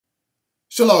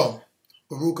Shalom.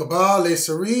 Baruch haba le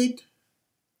Sarid,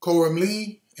 Koram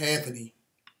Lee, Anthony.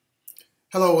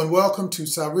 Hello and welcome to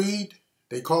Sarid.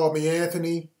 They call me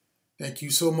Anthony. Thank you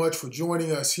so much for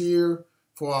joining us here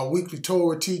for our weekly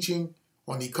Torah teaching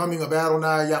on the coming of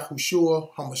Adonai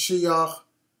Yahuwshuwa HaMashiach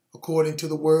according to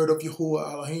the word of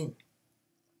Yahuwah Elohim.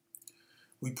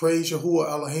 We praise Yahuwah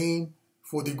Elohim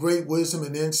for the great wisdom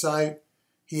and insight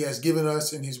he has given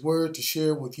us in his word to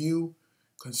share with you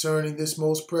concerning this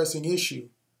most pressing issue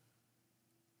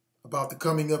about the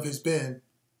coming of his Ben,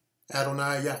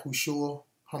 Adonai Yahuwshuwa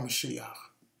HaMashiach.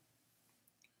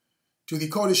 To the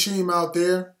Kodeshim out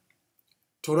there,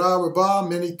 Torah Rabbah,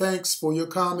 many thanks for your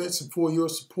comments and for your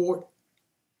support.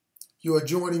 You are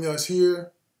joining us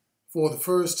here for the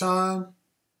first time.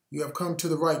 You have come to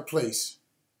the right place.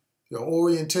 Your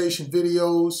orientation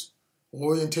videos,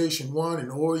 Orientation 1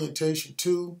 and Orientation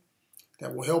 2,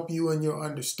 that will help you in your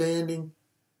understanding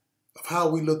of how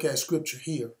we look at Scripture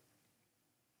here.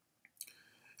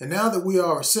 And now that we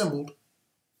are assembled,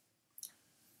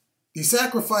 the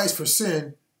sacrifice for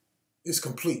sin is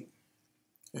complete,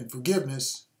 and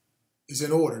forgiveness is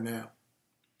in order now.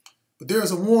 But there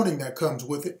is a warning that comes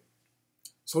with it.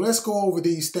 So let's go over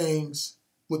these things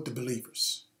with the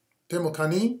believers.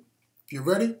 Temokanim, if you're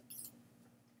ready.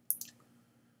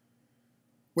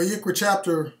 Vayikra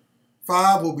chapter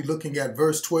 5, we'll be looking at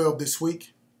verse 12 this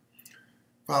week,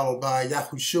 followed by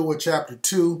Yahushua chapter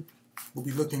 2, we'll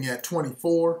be looking at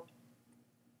 24,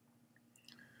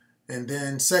 and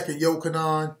then 2nd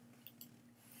Yochanan,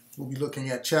 we'll be looking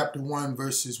at chapter 1,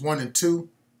 verses 1 and 2.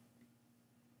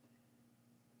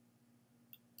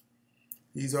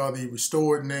 These are the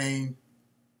restored name,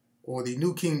 or the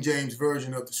New King James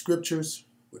Version of the Scriptures,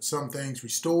 with some things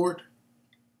restored.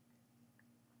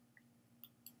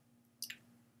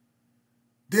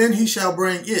 Then he shall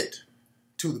bring it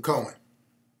to the Cohen,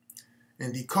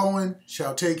 and the Cohen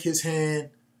shall take his hand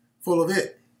full of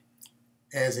it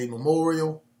as a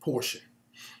memorial portion.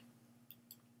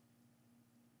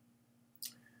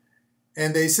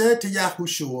 And they said to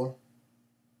Yahushua,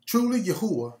 truly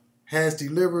Yahuwah has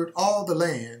delivered all the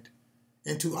land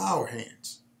into our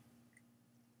hands.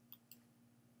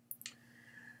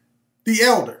 The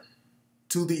elder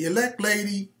to the elect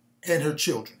lady and her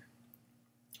children,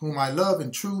 whom I love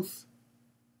in truth,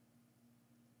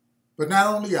 but not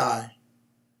only I,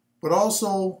 but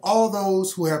also all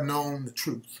those who have known the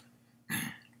truth.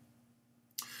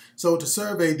 So to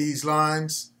survey these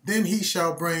lines, then he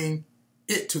shall bring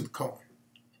it to the Cohen.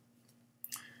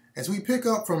 As we pick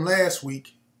up from last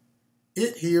week,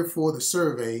 it here for the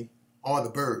survey are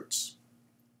the birds.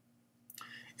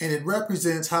 And it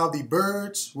represents how the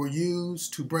birds were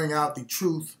used to bring out the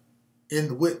truth in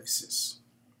the witnesses,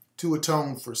 to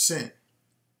atone for sin.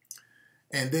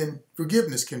 And then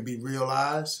forgiveness can be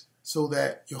realized so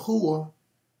that Yahuwah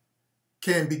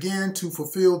can begin to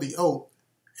fulfill the oath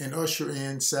and usher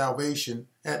in salvation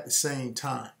at the same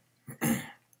time.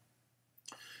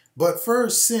 But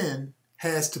first, sin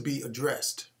has to be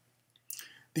addressed.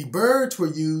 The birds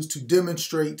were used to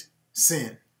demonstrate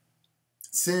sin.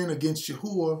 Sin against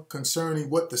Yahuwah concerning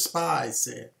what the spies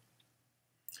said.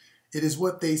 It is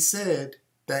what they said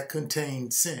that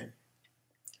contained sin,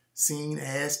 seen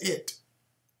as it.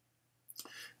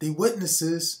 The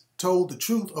witnesses told the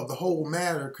truth of the whole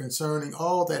matter concerning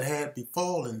all that had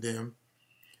befallen them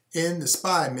in the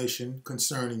spy mission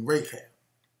concerning Rahab.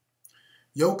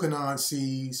 Yochanan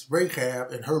sees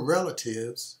Rahab and her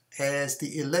relatives as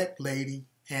the elect lady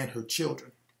and her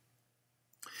children.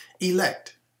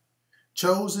 Elect,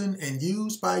 chosen and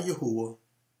used by Yahuwah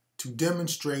to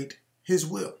demonstrate his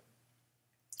will.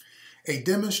 A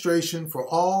demonstration for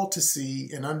all to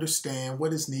see and understand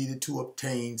what is needed to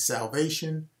obtain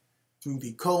salvation through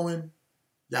the Cohen,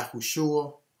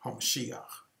 Yahuwshuwa HaMashiach.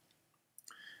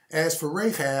 As for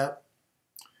Rahab,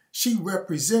 she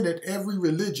represented every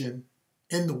religion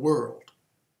in the world,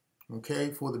 okay,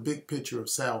 for the big picture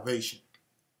of salvation.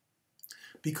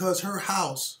 Because her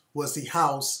house was the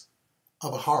house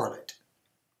of a harlot.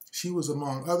 She was,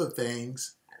 among other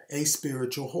things, a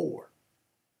spiritual whore.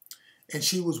 And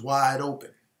she was wide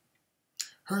open.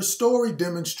 Her story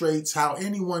demonstrates how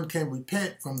anyone can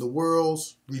repent from the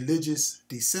world's religious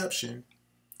deception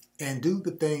and do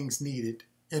the things needed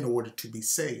in order to be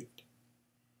saved.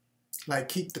 Like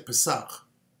keep the Pesach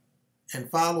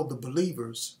and follow the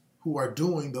believers who are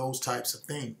doing those types of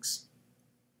things.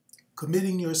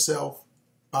 Committing yourself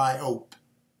by oath.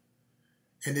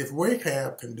 And if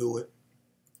Rahab can do it,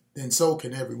 then so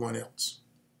can everyone else.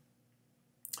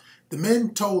 The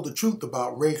men told the truth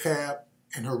about Rahab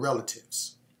and her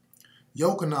relatives.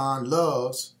 Yochanan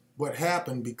loves what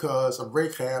happened because of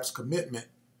Rahab's commitment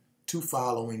to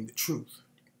following the truth.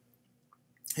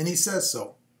 And he says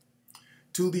so.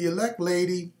 To the elect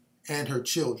lady and her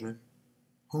children,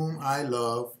 whom I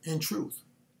love in truth.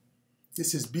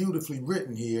 This is beautifully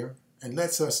written here and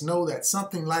lets us know that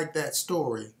something like that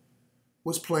story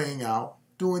was playing out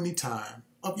during the time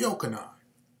of Yochanan.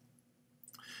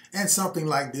 And something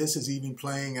like this is even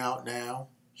playing out now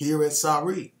here at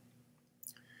Sari.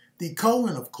 The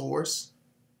Cohen, of course,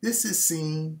 this is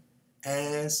seen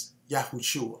as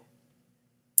Yahuwshuwa.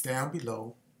 Down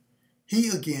below, he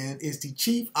again is the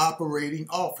chief operating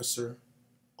officer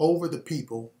over the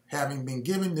people, having been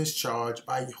given this charge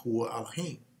by Yahuwah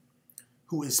Elohim,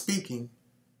 who is speaking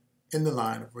in the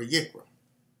line of Vayikra.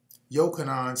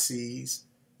 Yochanan sees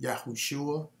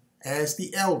Yahuwshuwa as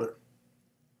the elder.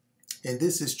 And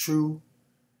this is true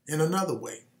in another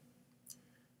way,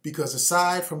 because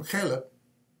aside from Caleb,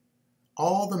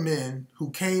 all the men who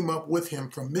came up with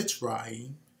him from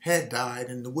Mitzrayim had died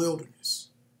in the wilderness,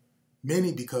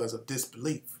 many because of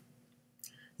disbelief.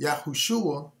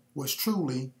 Yahuwshuwa was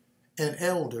truly an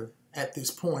elder at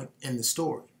this point in the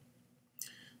story.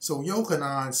 So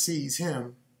Yochanan sees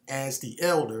him as the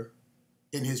elder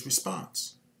in his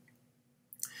response.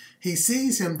 He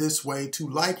sees him this way to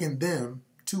liken them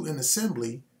to an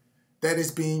assembly that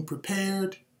is being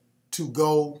prepared to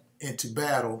go into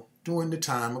battle during the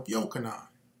time of Yochanan.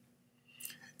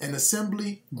 An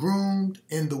assembly groomed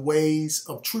in the ways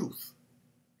of truth.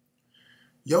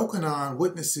 Yochanan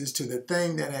witnesses to the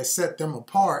thing that has set them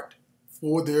apart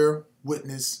for their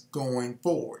witness going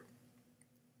forward,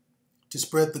 to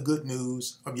spread the good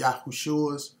news of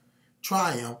Yahuwshua's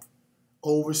triumph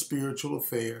over spiritual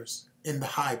affairs in the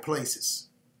high places.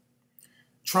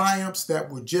 Triumphs that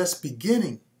were just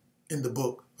beginning in the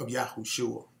book of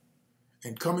Yahuwshuwa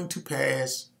and coming to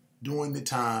pass during the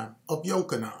time of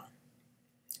Yochanan,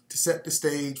 to set the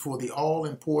stage for the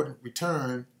all-important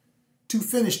return to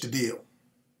finish the deal.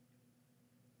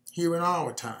 Here in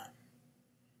our time,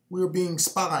 we're being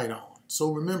spied on,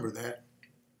 so remember that.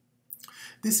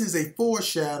 This is a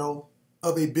foreshadow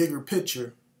of a bigger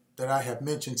picture that I have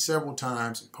mentioned several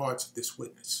times in parts of this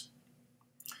witness.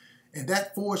 And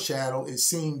that foreshadow is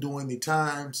seen during the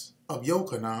times of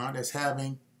Yochanan as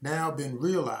having now been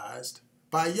realized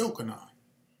by Yochanan.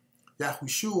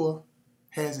 Yahuwshuwa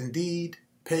has indeed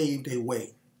paved a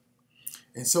way.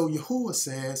 And so Yahuwah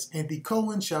says, and the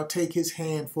Cohen shall take his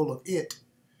handful of it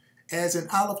as an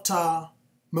Alephtah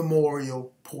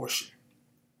memorial portion.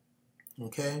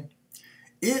 Okay?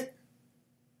 It,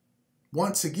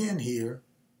 once again here,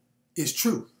 is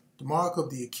truth. The mark of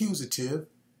the accusative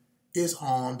is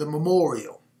on the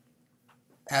memorial.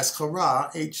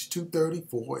 Askara,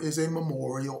 H234, is a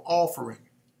memorial offering.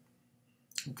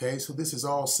 Okay, so this is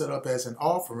all set up as an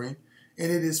offering,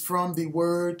 and it is from the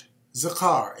word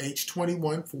Zakar,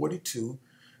 H2142,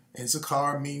 and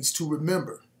Zakar means to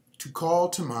remember, to call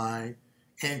to mind,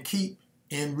 and keep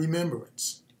in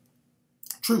remembrance.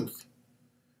 Truth.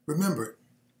 Remember it,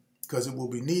 because it will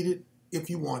be needed if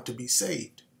you want to be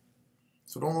saved.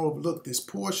 So don't overlook this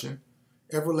portion.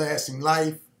 Everlasting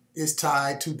life is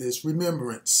tied to this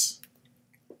remembrance.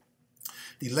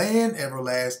 The land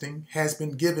everlasting has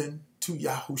been given to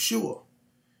Yahuwshuwa.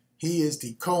 He is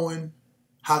the Cohen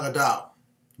Haggadah.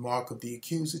 The mark of the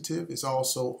accusative is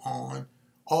also on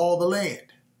all the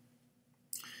land.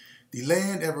 The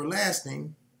land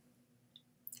everlasting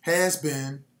has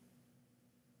been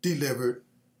delivered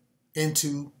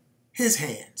into his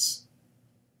hands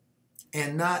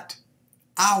and not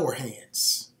our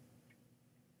hands.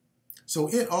 So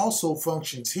it also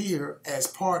functions here as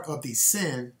part of the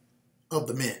sin of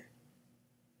the men.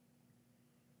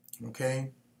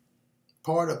 Okay?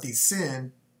 Part of the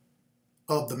sin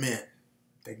of the men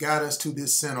that got us to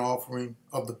this sin offering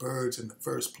of the birds in the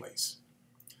first place.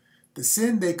 The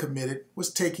sin they committed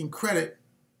was taking credit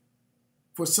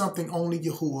for something only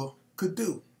Yahuwah could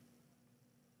do.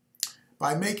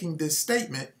 By making this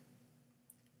statement,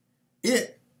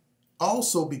 it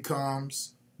also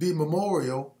becomes the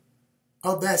memorial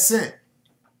of that sin.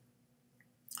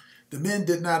 The men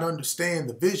did not understand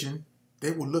the vision.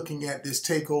 They were looking at this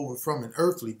takeover from an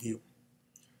earthly view,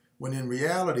 when in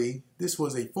reality, this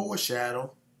was a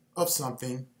foreshadow of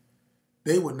something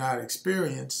they would not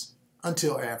experience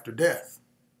until after death.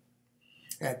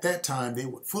 At that time, they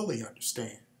would fully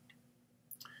understand.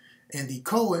 And the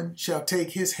Cohen shall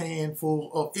take his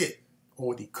handful of it,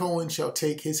 or the Cohen shall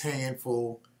take his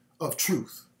handful of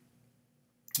truth.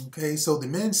 Okay, so the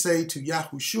men say to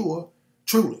Yahuwshuwa,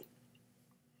 truly,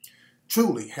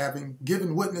 truly, having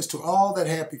given witness to all that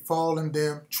had befallen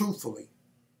them truthfully,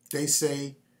 they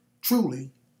say,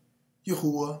 truly,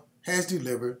 Yahuwah has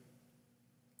delivered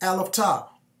Alephtah,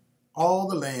 all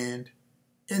the land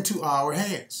into our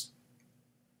hands.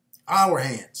 Our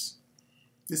hands.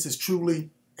 This is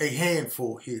truly a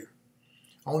handful here.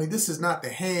 Only this is not the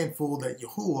handful that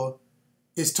Yahuwah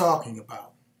is talking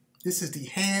about. This is the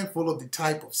handful of the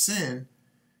type of sin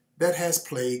that has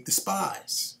plagued the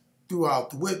spies throughout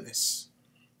the witness.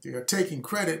 They are taking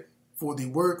credit for the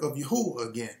work of Yahuwah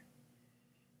again.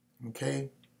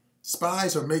 Okay?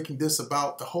 Spies are making this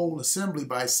about the whole assembly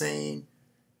by saying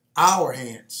our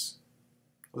hands.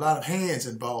 A lot of hands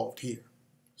involved here.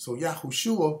 So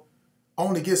Yahuwshuwa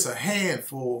only gets a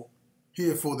handful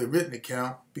here for the written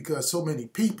account because so many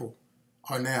people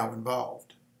are now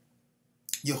involved.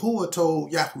 Yahuwah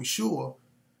told Yahuwshuwa,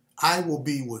 I will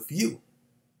be with you.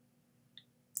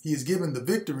 He has given the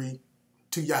victory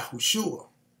to Yahuwshuwa.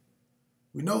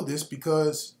 We know this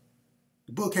because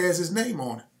the book has his name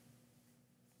on it.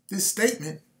 This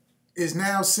statement is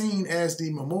now seen as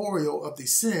the memorial of the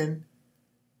sin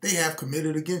they have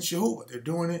committed against Yahuwah. They're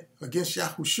doing it against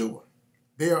Yahuwshuwa.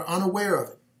 They are unaware of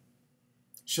it.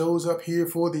 Shows up here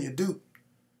for the adult.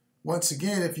 Once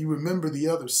again, if you remember the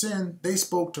other sin, they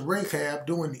spoke to Rahab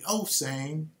doing the oath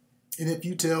saying, and if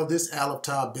you tell this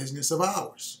Alephtah business of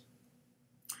ours,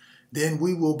 then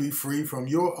we will be free from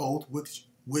your oath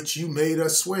which you made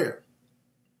us swear.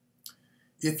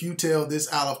 If you tell this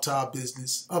Alephtah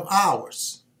business of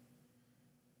ours.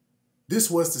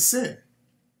 This was the sin.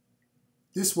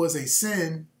 This was a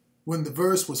sin when the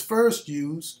verse was first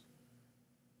used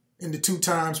in the 2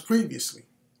 times previously,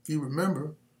 if you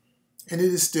remember, and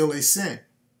it is still a sin.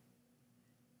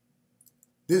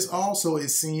 This also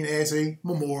is seen as a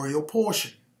memorial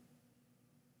portion.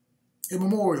 A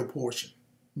memorial portion,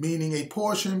 meaning a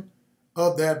portion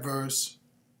of that verse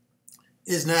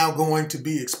is now going to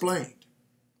be explained.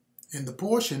 And the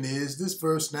portion is, this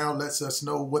verse now lets us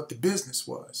know what the business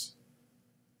was.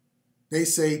 They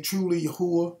say, truly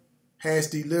Yahuwah has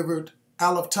delivered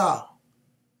Alephtah,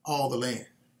 all the land,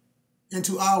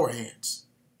 into our hands.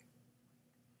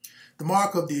 The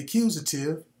mark of the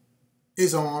accusative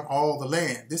is on all the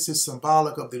land. This is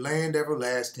symbolic of the land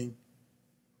everlasting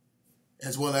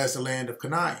as well as the land of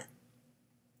Canaan.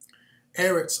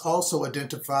 Eretz also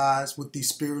identifies with the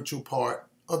spiritual part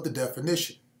of the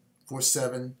definition for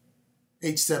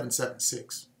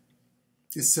H776.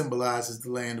 It symbolizes the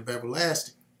land of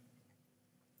everlasting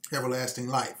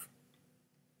life,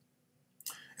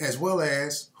 as well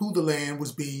as who the land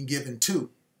was being given to.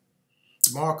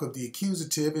 The mark of the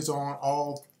accusative is on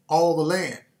all the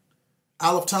land,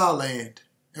 Alephtah land,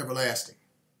 everlasting.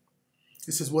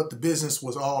 This is what the business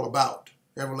was all about,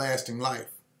 everlasting life.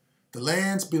 The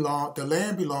land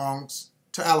belongs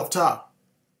to Alephtah.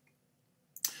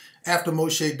 After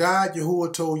Moshe died,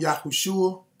 Yahuwah told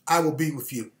Yahuwshuwa, I will be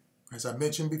with you. As I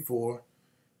mentioned before,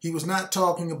 he was not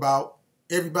talking about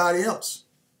everybody else.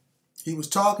 He was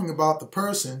talking about the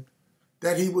person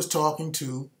that he was talking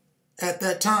to at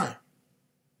that time.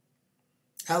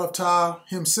 Alephtah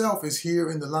himself is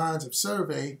here in the lines of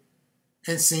survey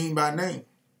and seen by name.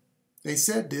 They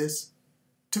said this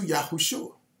to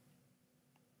Yahuwshuwa.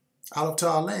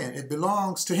 Alephtah land, it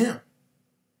belongs to him.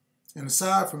 And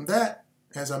aside from that,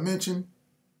 as I mentioned,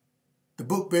 the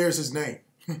book bears his name.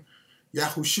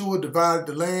 Yahuwshuwa divided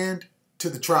the land to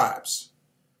the tribes.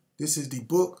 This is the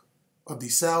book of the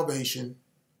salvation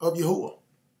of Yahuwah.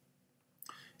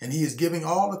 And he is giving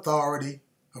all authority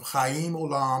of Chaim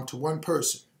Olam to one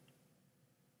person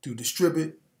to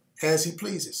distribute as he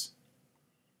pleases.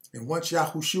 And once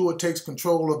Yahuwshuwa takes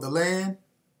control of the land,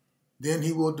 then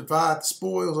he will divide the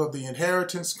spoils of the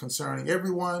inheritance concerning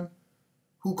everyone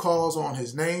who calls on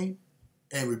his name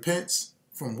and repents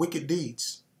from wicked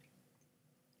deeds,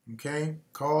 okay,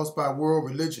 caused by world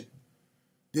religion.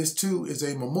 This too is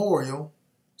a memorial,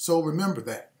 so remember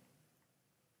that.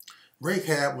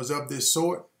 Rahab was of this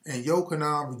sort, and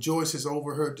Yochanan rejoices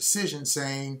over her decision,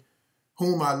 saying,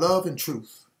 whom I love in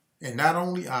truth, and not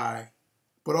only I,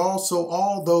 but also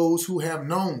all those who have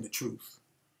known the truth.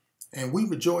 And we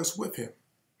rejoice with him.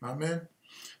 Amen.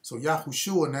 So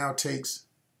Yahuwshuwa now takes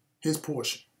his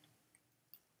portion.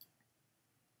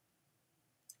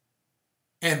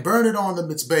 And burn it on the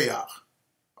Mizbeach,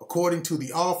 according to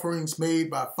the offerings made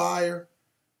by fire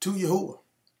to Yahuwah.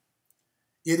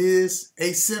 It is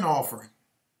a sin offering.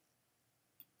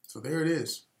 So there it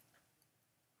is.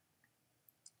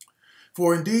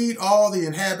 For indeed all the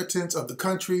inhabitants of the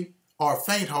country are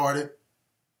faint-hearted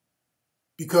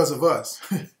because of us.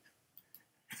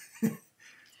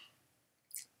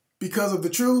 Because of the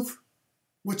truth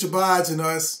which abides in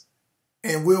us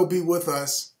and will be with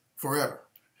us forever.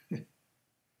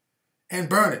 And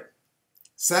burn it.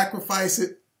 Sacrifice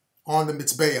it on the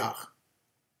Mizbeach.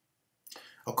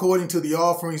 According to the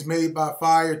offerings made by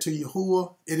fire to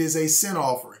Yahuwah, it is a sin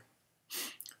offering.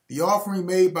 The offering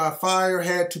made by fire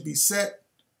had to be set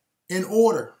in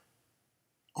order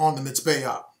on the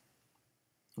Mitzvah.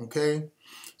 Okay,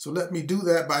 so let me do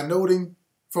that by noting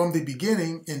from the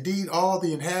beginning, indeed, all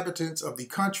the inhabitants of the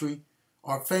country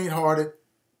are faint-hearted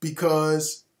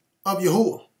because of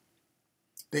Yahuwah.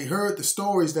 They heard the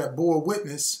stories that bore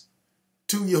witness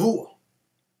to Yahuwah.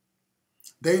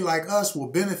 They, like us, will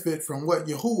benefit from what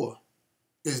Yahuwah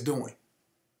is doing.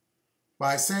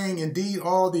 By saying, indeed,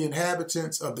 all the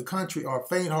inhabitants of the country are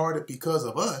faint-hearted because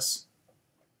of us,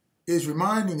 is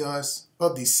reminding us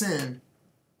of the sin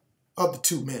of the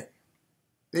two men.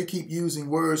 They keep using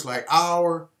words like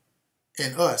our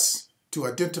and us to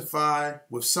identify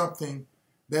with something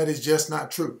that is just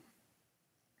not true.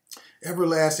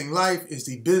 Everlasting life is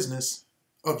the business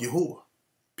of Yahuwah,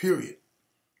 period.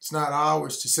 It's not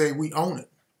ours to say we own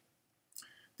it.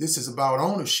 This is about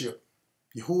ownership.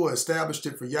 Yahuwah established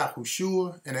it for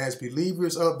Yahuwshuwa, and as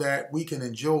believers of that, we can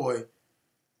enjoy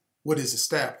what is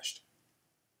established.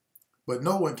 But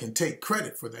no one can take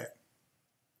credit for that.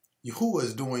 Yahuwah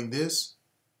is doing this.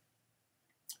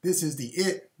 This is the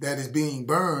it that is being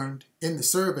burned in the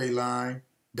survey line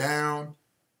down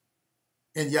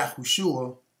in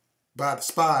Yahuwshuwa by the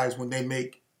spies when they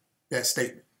make that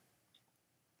statement.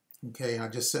 Okay, I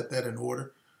just set that in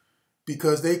order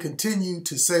because they continue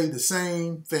to say the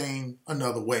same thing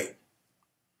another way.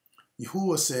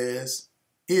 Yahuwah says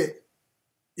it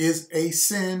is a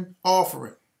sin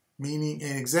offering, meaning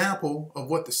an example of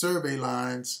what the survey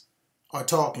lines are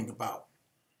talking about.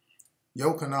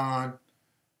 Yochanan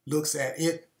looks at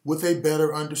it with a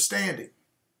better understanding.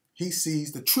 He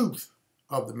sees the truth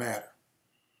of the matter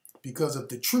because of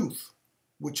the truth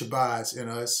which abides in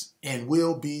us and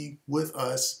will be with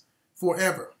us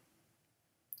forever.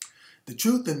 The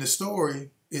truth in the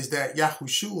story is that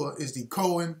Yahuwshuwa is the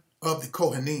Kohen of the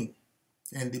Kohanim,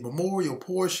 and the memorial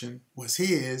portion was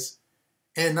his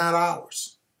and not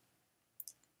ours.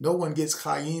 No one gets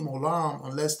Chaim Olam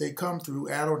unless they come through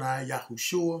Adonai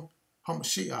Yahuwshuwa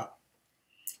HaMashiach.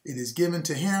 It is given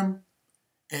to him,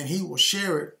 and he will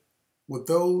share it with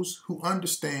those who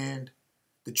understand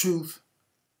the truth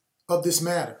of this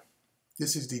matter.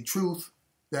 This is the truth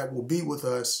that will be with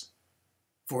us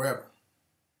forever.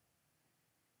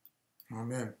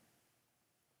 Amen.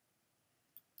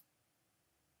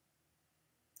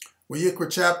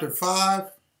 Vayikra chapter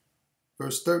 5,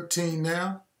 verse 13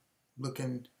 now.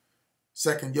 Looking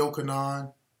 2nd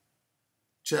Yochanan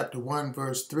chapter 1,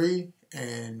 verse 3,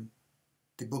 and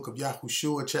the Book of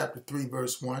Yahuwshuwa chapter 3,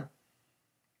 verse 1.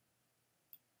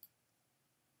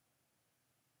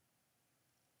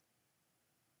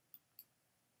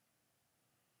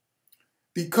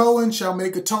 The Kohen shall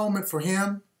make atonement for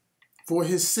him for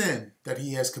his sin that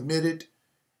he has committed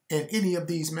in any of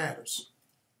these matters.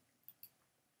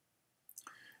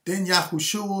 Then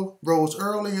Yahuwshuwa rose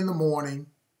early in the morning,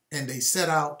 and they set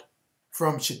out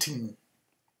from Shittim.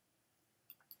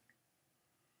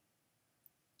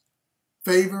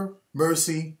 Favor,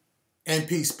 mercy, and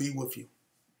peace be with you.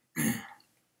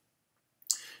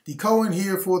 The Kohen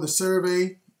here for the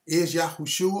survey is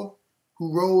Yahuwshuwa,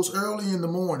 who rose early in the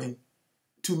morning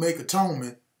to make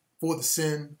atonement for the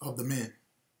sin of the men.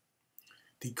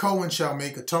 The Kohen shall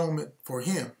make atonement for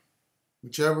him,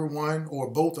 whichever one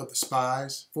or both of the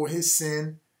spies, for his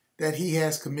sin that he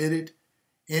has committed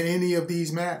in any of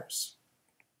these matters.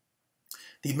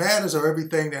 The matters are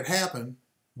everything that happened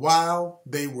while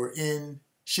they were in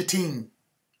Shittim.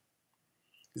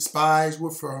 The spies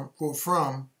were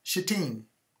from Shittim,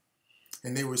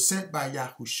 and they were sent by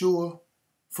Yahuwshuwa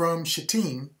from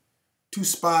Shittim to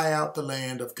spy out the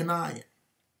land of Canaan,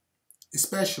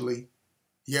 especially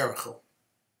Jericho.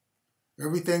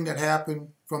 Everything that happened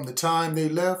from the time they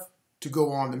left to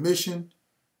go on the mission,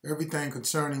 everything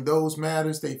concerning those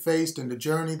matters they faced in the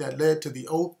journey that led to the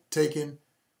oath taken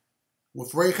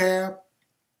with Rahab,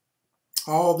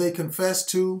 all they confessed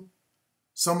to,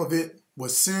 some of it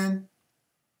was sin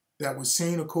that was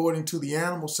seen according to the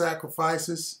animal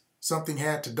sacrifices. Something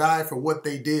had to die for what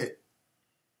they did,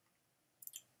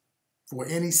 for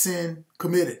any sin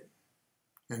committed,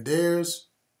 and theirs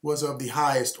was of the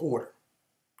highest order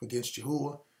against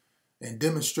Yahuwah and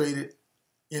demonstrated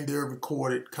in their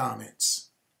recorded comments.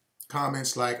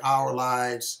 Comments like, our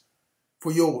lives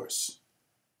for yours,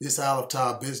 this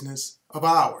Aleph business of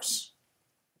ours.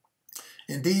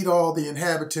 Indeed, all the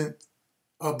inhabitants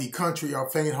of the country are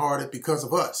faint-hearted because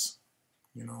of us.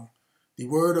 The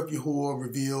word of Yahuwah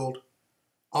revealed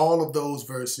all of those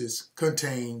verses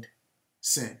contained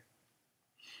sin.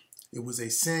 It was a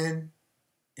sin,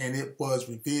 and it was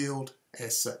revealed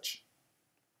as such.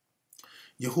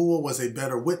 Yahuwah was a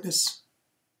better witness.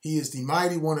 He is the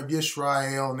mighty one of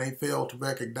Israel, and they failed to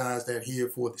recognize that here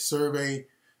for the survey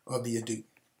of the adult.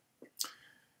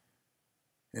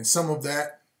 And some of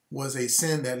that was a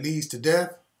sin that leads to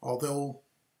death, although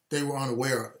they were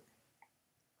unaware of it.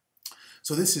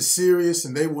 So this is serious,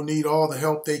 and they will need all the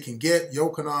help they can get.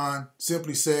 Yochanan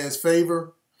simply says,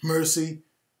 favor, mercy,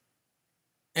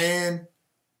 and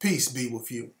peace be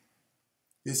with you.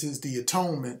 This is the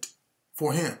atonement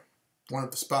for him, one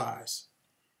of the spies.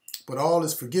 But all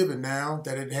is forgiven now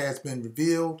that it has been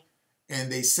revealed,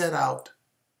 and they set out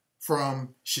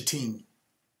from Shittim.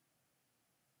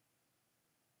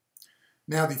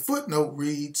 Now the footnote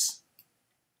reads,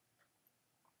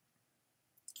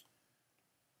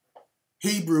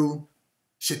 Hebrew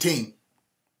Shittim.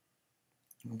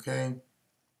 Okay.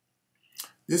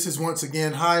 This is once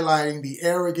again highlighting the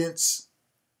arrogance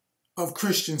of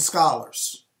Christian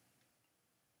scholars.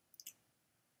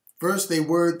 First, they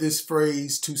word this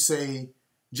phrase to say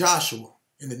Joshua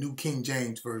in the New King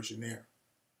James Version there.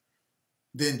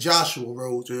 Then Joshua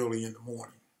rose early in the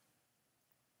morning.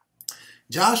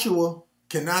 Joshua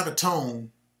cannot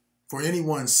atone for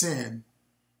anyone's sin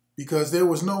because there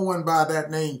was no one by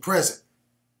that name present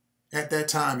at that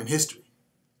time in history.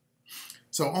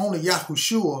 So only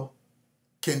Yahuwshuwa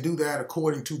can do that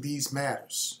according to these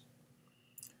matters.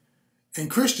 And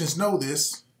Christians know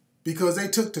this because they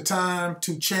took the time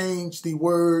to change the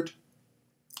word,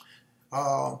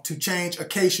 to change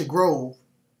Acacia Grove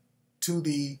to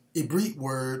the Hebrew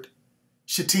word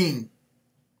Shittim.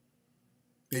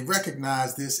 They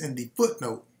recognized this in the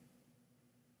footnote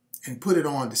and put it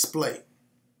on display.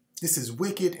 This is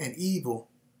wicked and evil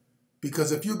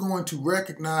because if you're going to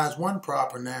recognize one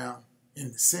proper noun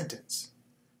in the sentence,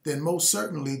 then most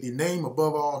certainly the name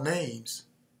above all names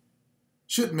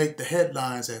should make the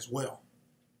headlines as well.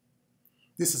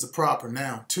 This is a proper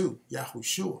noun too,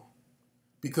 Yahuwshuwa,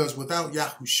 because without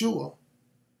Yahuwshuwa,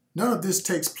 none of this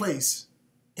takes place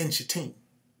in Shittim.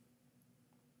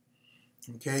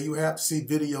 Okay, you have to see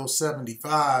video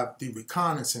 75, the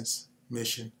reconnaissance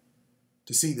mission,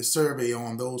 to see the survey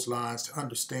on those lines to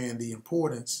understand the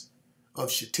importance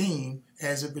of Shittim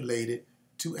as it related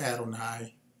to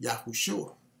Adonai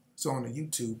Yahuwshuwa. It's on the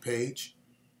YouTube page.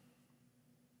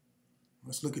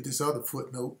 Let's look at this other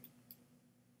footnote.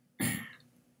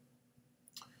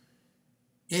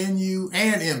 NU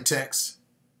and MTEX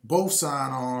both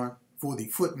sign on for the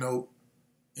footnote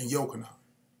in Yochanan.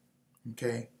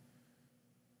 Okay,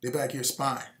 they're back here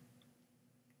spying.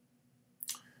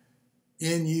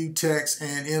 NU text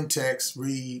and MTEX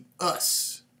read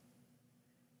us.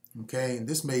 Okay, and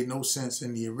this made no sense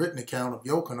in the written account of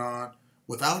Yochanan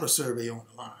without a survey on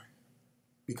the line,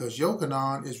 because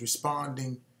Yochanan is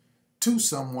responding to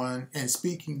someone and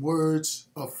speaking words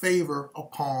of favor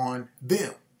upon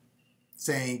them,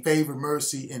 saying favor,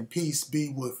 mercy, and peace be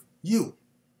with you.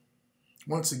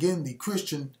 Once again, the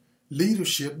Christian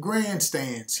leadership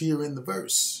grandstands here in the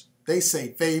verse. They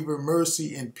say favor,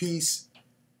 mercy, and peace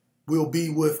will be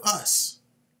with us.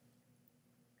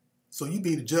 So you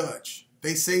be the judge.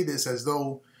 They say this as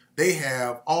though they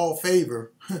have all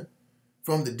favor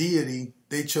from the deity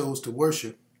they chose to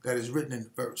worship that is written in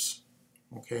the verse.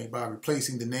 Okay, by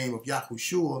replacing the name of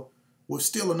Yahuwshuwa with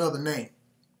still another name.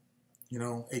 You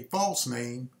know, a false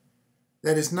name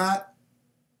that is not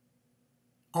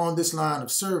on this line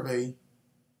of survey,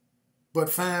 but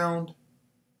found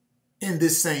in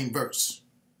this same verse.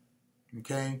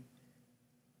 Okay?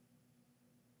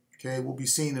 Okay, will be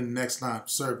seen in the next line of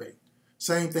survey.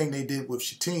 Same thing they did with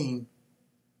Shittim,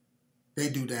 they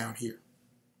do down here.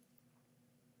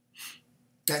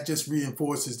 That just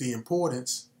reinforces the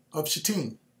importance of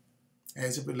Shittim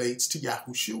as it relates to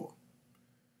Yahuwshuwa.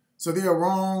 So they are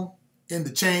wrong in the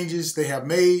changes they have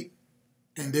made,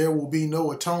 and there will be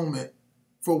no atonement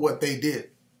for what they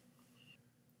did.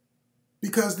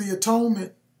 Because the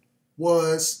atonement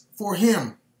was for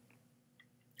him,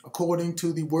 according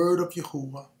to the word of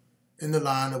Yahuwah in the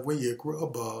line of Wayikra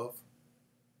above.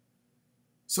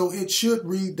 So it should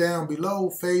read down below,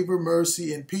 favor,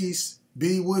 mercy, and peace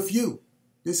be with you.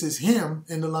 This is him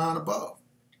in the line above,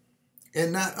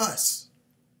 and not us.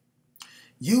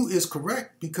 You is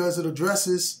correct because it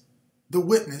addresses the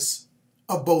witness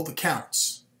of both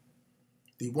accounts,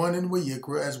 the one in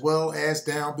Wayikra as well as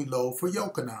down below for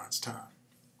Yochanan's time.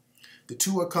 The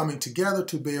two are coming together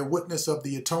to bear witness of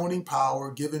the atoning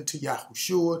power given to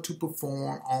Yahuwshuwa to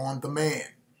perform on the man.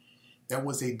 That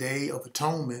was a day of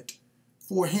atonement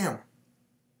for him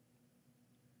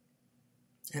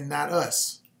and not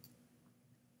us.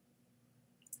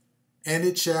 And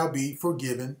it shall be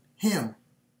forgiven him.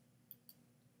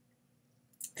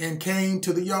 And came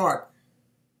to the yard.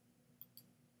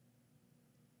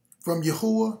 from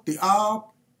Yahuwah the Ab,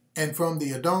 and from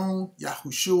the Adon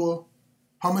Yahuwshuwa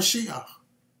HaMashiach.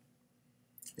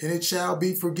 And it shall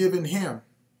be forgiven him,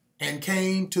 and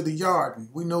came to the Yarden.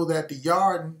 We know that the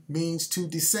Yarden means to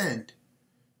descend,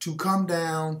 to come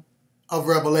down of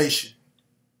revelation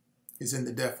is in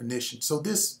the definition. So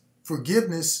this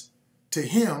forgiveness to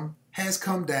him has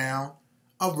come down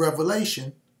of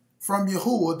revelation from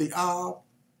Yahuwah the Ab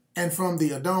and from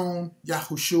the Adon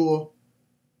Yahuwshuwa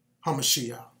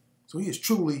HaMashiach. So he is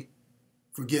truly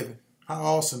forgiven. How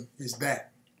awesome is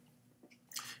that?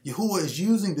 Yahuwah is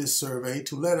using this survey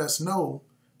to let us know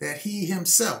that he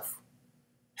himself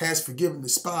has forgiven the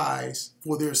spies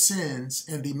for their sins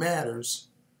in the matters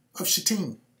of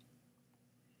Shittim.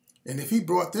 And if he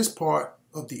brought this part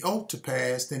of the oath to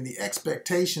pass, then the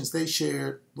expectations they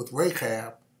shared with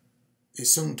Rahab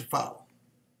is soon to follow.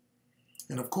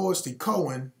 And of course, the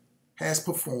Cohen has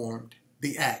performed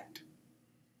the act,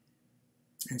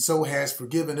 and so has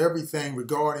forgiven everything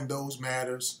regarding those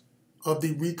matters of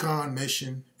the recon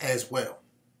mission as well.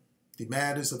 The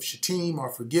matters of Shittim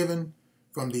are forgiven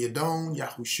from the Adon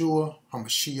Yahuwshuwa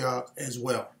HaMashiach as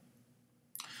well.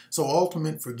 So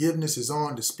ultimate forgiveness is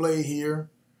on display here,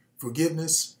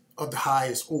 forgiveness of the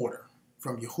highest order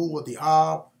from Yahuwah the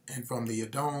Ab and from the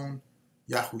Adon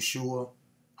Yahuwshuwa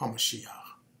HaMashiach.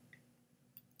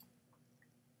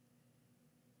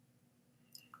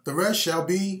 The rest shall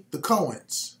be the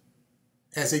Cohen's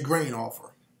as a grain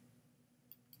offering.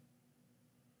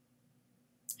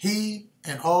 He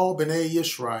and all Bnei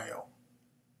Yisrael,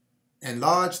 and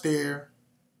lodged there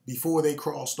before they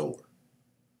crossed over.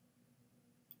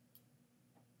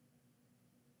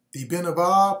 The Ben of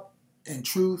Ab and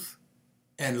truth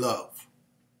and love.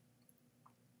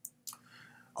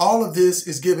 All of this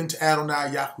is given to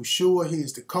Adonai Yahuwshuwa. He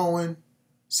is the Cohen,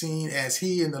 seen as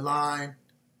he in the line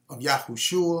of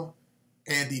Yahuwshuwa,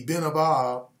 and the Ben of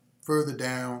Ab further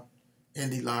down in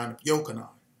the line of Yochanan.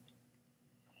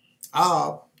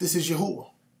 Ab, this is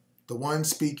Yahuwah, the one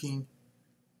speaking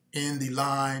in the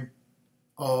line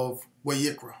of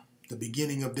Wayikra, the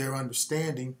beginning of their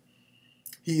understanding.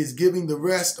 He is giving the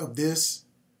rest of this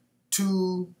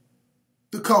to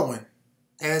the Cohen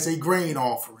as a grain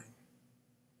offering.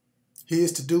 He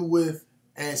is to do with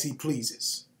as he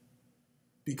pleases,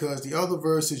 because the other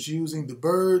verses using the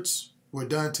birds were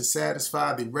done to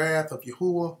satisfy the wrath of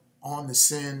Yahuwah on the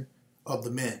sin of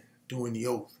the men doing the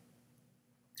oath,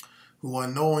 who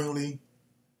unknowingly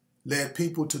led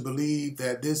people to believe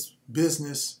that this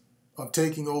business of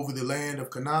taking over the land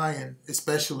of Canaan,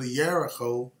 especially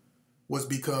Jericho, was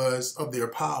because of their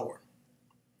power,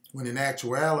 when in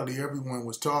actuality everyone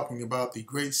was talking about the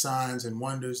great signs and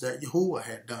wonders that Yahuwah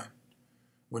had done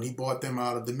when he brought them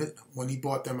out of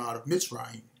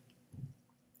Mitzrayim.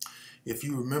 If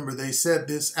you remember, they said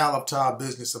this Alaptah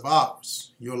business of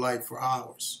ours, your life for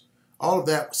ours. All of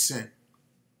that was sin,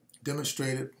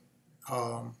 demonstrated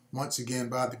once again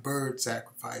by the bird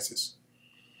sacrifices.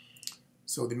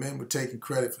 So the men were taking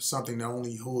credit for something that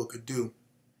only Yahuwah could do.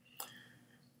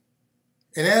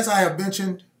 And as I have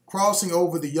mentioned, crossing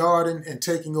over the Yarden and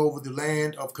taking over the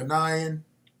land of Canaan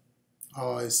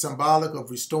is symbolic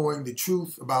of restoring the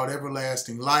truth about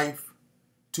everlasting life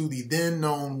to the then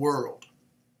known world,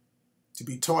 to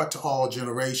be taught to all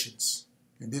generations.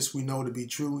 And this we know to be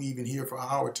true even here for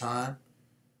our time,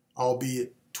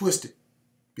 albeit twisted,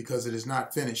 because it is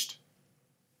not finished.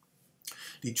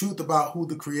 The truth about who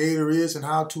the Creator is and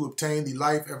how to obtain the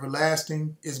life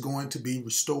everlasting is going to be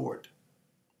restored.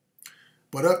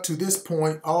 But up to this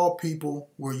point, all people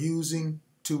were using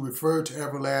to refer to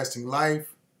everlasting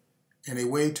life, and a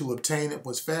way to obtain it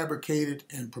was fabricated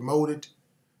and promoted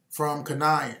from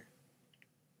Canaan,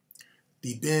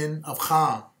 the Ben of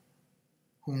Ham,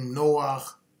 whom Noah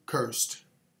cursed.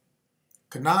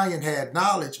 Canaan had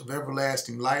knowledge of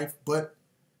everlasting life, but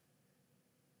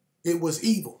it was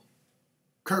evil,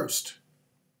 cursed.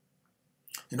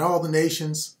 And all the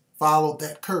nations followed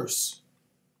that curse,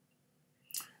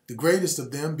 the greatest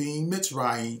of them being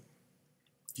Mitzrayim.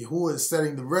 Yahuwah is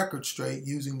setting the record straight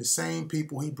using the same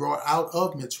people he brought out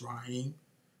of Mitzrayim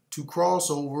to cross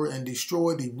over and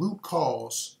destroy the root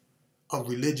cause of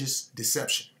religious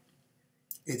deception.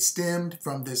 It stemmed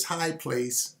from this high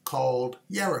place called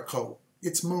Jericho,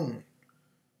 its moon.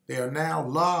 They are now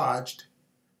lodged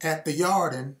at the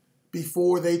Yarden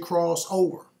before they cross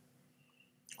over,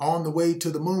 on the way to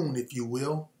the moon, if you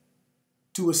will,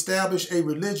 to establish a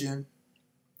religion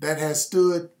that has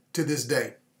stood to this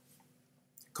day,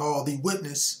 called the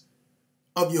Witness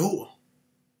of Yahuwah,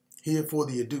 here for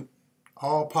the adult.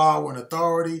 All power and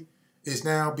authority is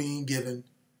now being given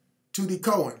to the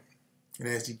Cohen, and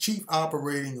as the chief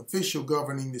operating official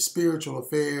governing the spiritual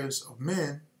affairs of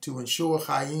men, to ensure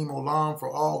Chaim Olam for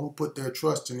all who put their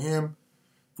trust in him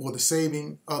for the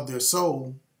saving of their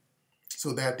soul,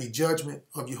 so that the judgment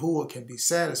of Yahuwah can be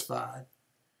satisfied,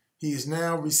 he is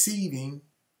now receiving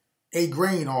a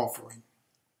grain offering.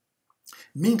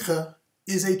 Mincha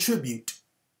is a tribute,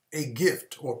 a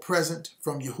gift or present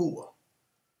from Yahuwah.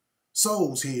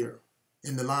 Souls here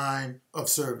in the line of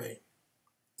survey.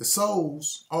 The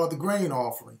souls are the grain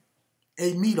offering,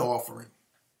 a meat offering,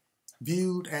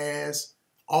 viewed as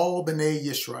all B'nai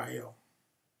Yisrael.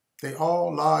 They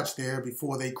all lodged there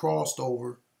before they crossed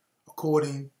over,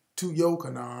 according to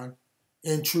Yochanan,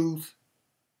 in truth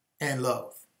and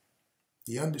love.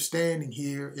 The understanding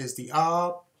here is the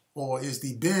Ab, or is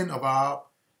the Ben of Ab,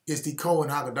 is the Kohen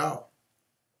Haggadah.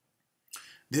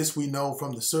 This we know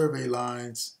from the survey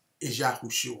lines is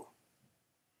Yahuwshuwa.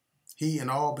 He and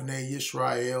all B'nai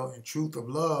Yisrael in truth of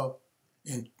love,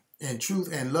 in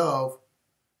truth and love,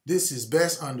 this is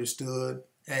best understood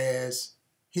as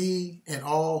he and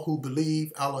all who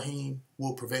believe Elohim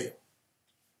will prevail.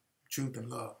 Truth and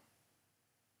love.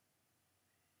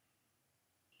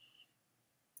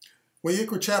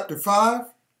 Vayikra chapter 5,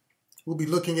 we'll be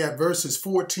looking at verses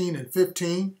 14 and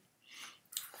 15.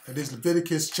 That is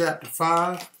Leviticus chapter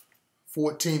 5,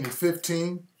 14 and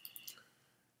 15.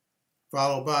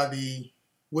 Followed by the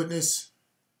witness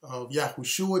of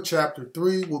Yahuwshuwa chapter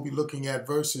 3. We'll be looking at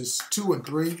verses 2 and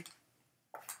 3.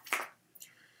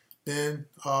 Then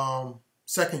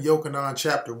 2nd Yochanan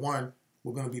chapter 1.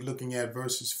 We're going to be looking at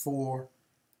verses 4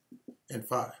 and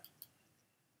 5.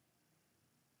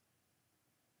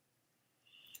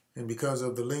 And because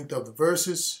of the length of the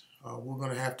verses, we're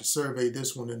going to have to survey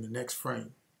this one in the next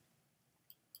frame.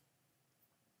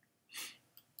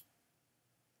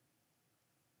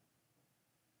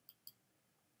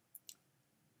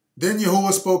 Then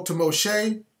Yahuwah spoke to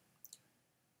Moshe,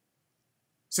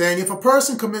 saying, if a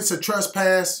person commits a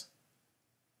trespass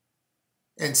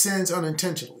and sins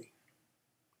unintentionally.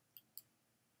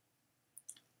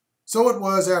 So it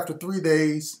was after 3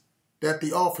 days that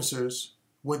the officers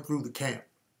went through the camp.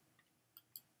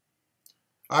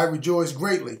 I rejoice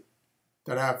greatly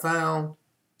that I have found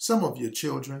some of your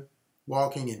children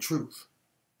walking in truth.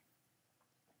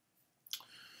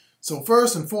 So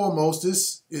first and foremost,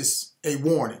 this is a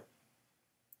warning.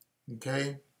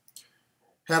 Okay?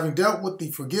 Having dealt with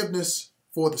the forgiveness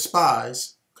for the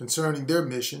spies concerning their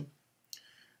mission,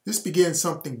 this begins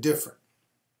something different.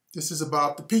 This is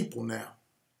about the people now.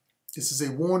 This is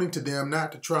a warning to them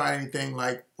not to try anything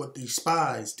like what the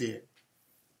spies did.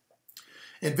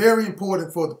 And very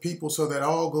important for the people so that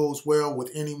all goes well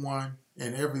with anyone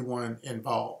and everyone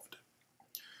involved.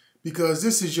 Because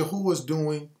this is Yahuwah's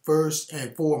doing first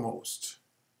and foremost.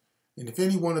 And if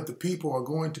any one of the people are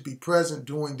going to be present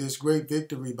during this great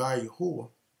victory by Yahuwah,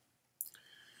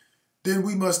 then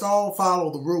we must all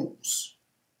follow the rules.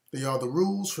 They are the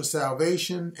rules for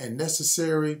salvation and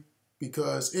necessary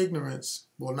because ignorance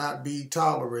will not be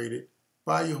tolerated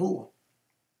by Yahuwah.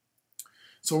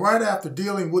 So right after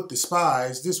dealing with the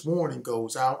spies, this warning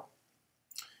goes out.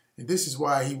 And this is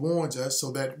why he warns us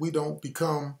so that we don't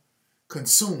become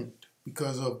consumed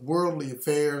because of worldly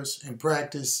affairs and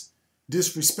practice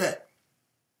disrespect,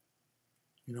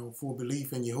 for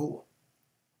belief in Yahuwah.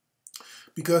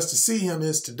 Because to see him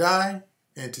is to die,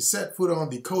 and to set foot on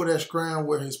the Kodesh ground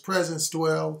where his presence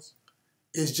dwells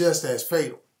is just as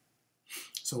fatal.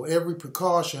 So every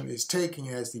precaution is taken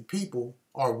as the people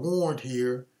are warned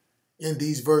here in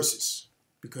these verses,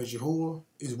 because Yahuwah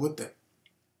is with them.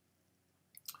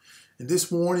 And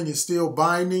this warning is still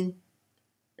binding,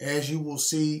 as you will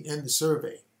see in the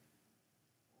survey.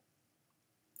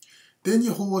 Then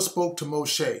Yahuwah spoke to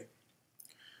Moshe.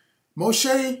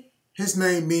 Moshe, his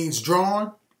name means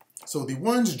drawn. So the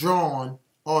ones drawn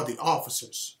are the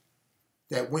officers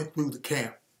that went through the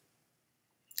camp.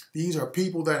 These are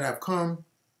people that have come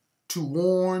to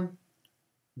warn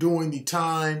during the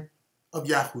time of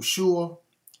Yahuwshuwa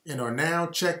and are now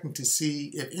checking to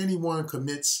see if anyone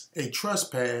commits a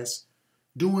trespass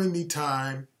during the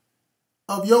time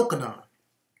of Yochanan.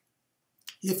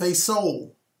 If a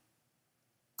soul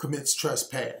commits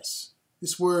trespass.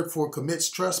 This word for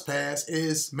commits trespass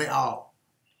is me'al.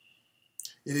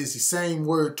 It is the same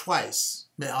word twice.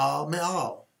 Me'al,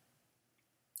 me'al.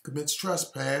 Commits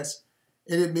trespass,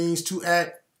 and it means to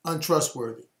act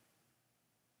untrustworthy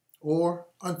or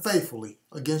unfaithfully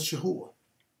against Yahuwah.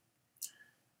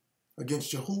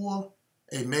 Against Yahuwah,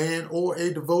 a man or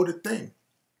a devoted thing.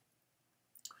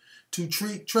 To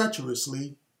treat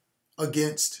treacherously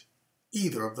against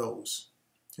either of those.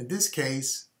 In this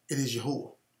case, it is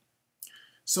Yahuwah.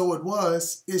 So it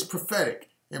was is prophetic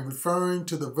and referring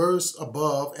to the verse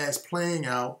above as playing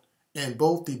out in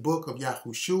both the Book of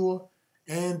Yahuwshuwa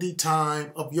and the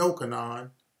time of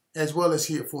Yochanan, as well as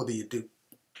here for the adult.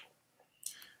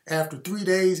 After 3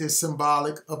 days is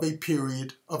symbolic of a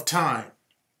period of time,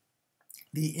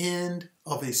 the end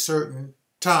of a certain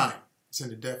time. It's in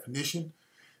the definition.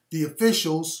 The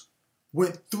officials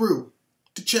went through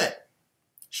to check.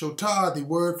 Shotar, the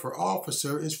word for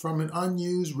officer, is from an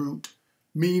unused root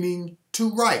meaning to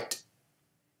write.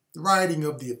 The writing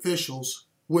of the officials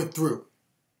went through.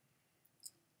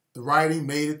 The writing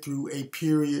made it through a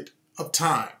period of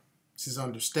time. This is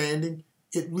understanding.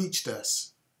 It reached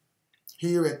us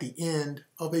here at the end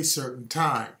of a certain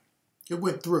time. It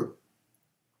went through.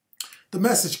 The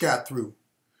message got through.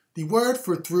 The word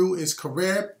for through is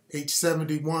kareb,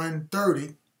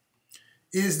 H7130,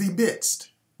 is the midst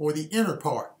or the inner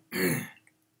part.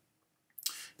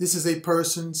 This is a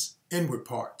person's inward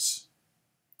parts,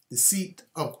 the seat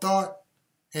of thought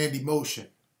and emotion.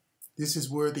 This is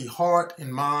where the heart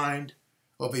and mind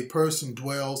of a person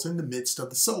dwells in the midst of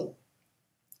the soul.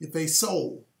 If a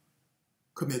soul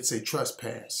commits a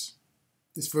trespass,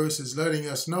 this verse is letting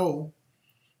us know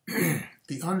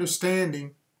the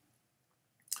understanding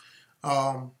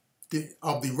of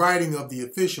the writing of the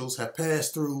officials have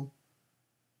passed through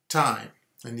time,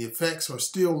 and the effects are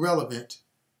still relevant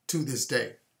to this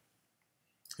day.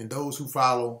 And those who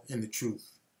follow in the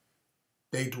truth,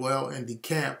 they dwell in the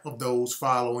camp of those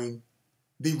following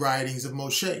the writings of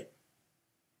Moshe,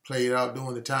 played out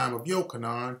during the time of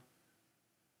Yochanan.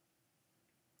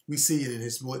 We see it in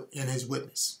his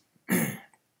witness.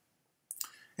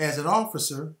 As an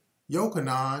officer,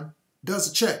 Yochanan does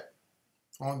a check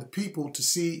on the people to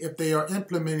see if they are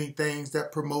implementing things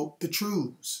that promote the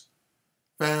truths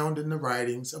found in the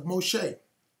writings of Moshe.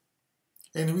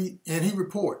 And he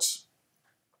reports,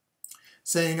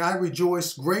 saying, I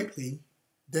rejoice greatly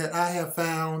that I have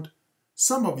found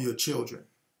some of your children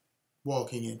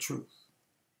walking in truth.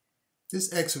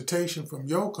 This exhortation from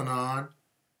Yochanan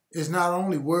is not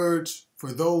only words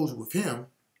for those with him,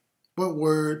 but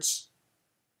words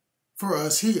for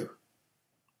us here.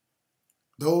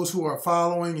 Those who are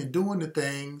following and doing the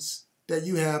things that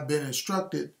you have been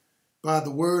instructed by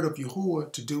the word of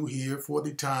Yahuwah to do here for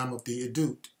the time of the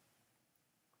adult.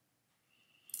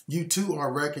 You too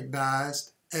are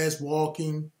recognized as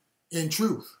walking in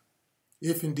truth,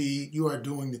 if indeed you are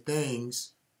doing the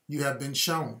things you have been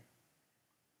shown.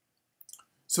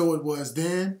 So it was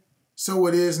then, so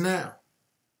it is now,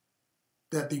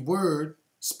 that the word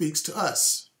speaks to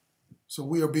us. So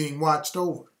we are being watched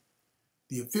over.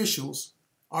 The officials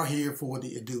are here for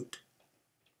the adult.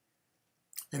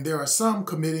 And there are some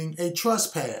committing a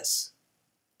trespass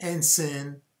and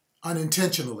sin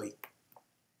unintentionally.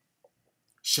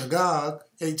 Shagag,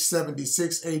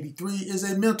 H7683, is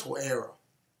a mental error,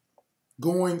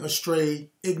 going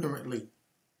astray ignorantly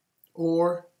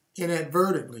or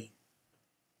inadvertently.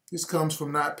 This comes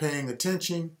from not paying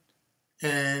attention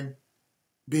and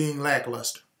being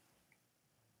lackluster.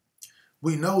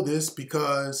 We know this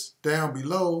because down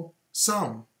below,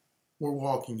 some were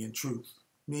walking in truth,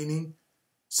 meaning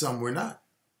some were not.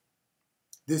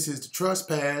 This is the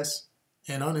trespass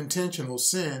and unintentional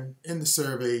sin in the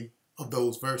survey of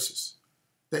those verses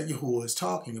that Yahuwah is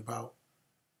talking about.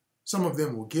 Some of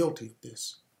them were guilty of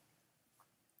this.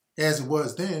 As it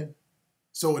was then,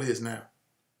 so it is now.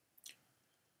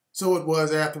 So it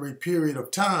was after a period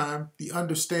of time, the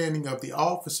understanding of the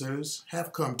officers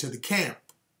have come to the camp,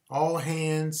 all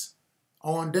hands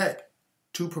on deck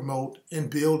to promote and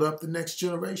build up the next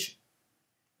generation.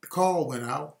 The call went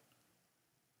out.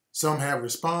 Some have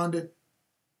responded,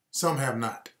 some have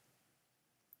not.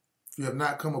 If you have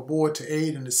not come aboard to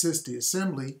aid and assist the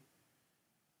assembly,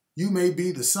 you may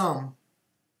be the some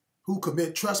who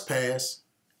commit trespass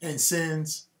and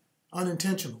sins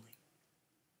unintentionally.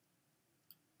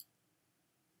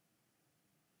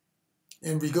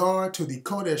 In regard to the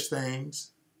Kodesh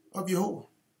things of Yahuwah.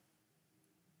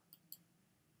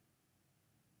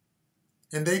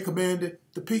 And they commanded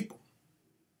the people,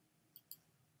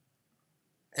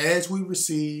 as we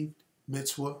received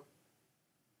mitzvah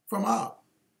from Ab.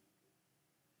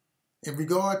 In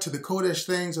regard to the Kodesh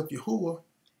things of Yahuwah,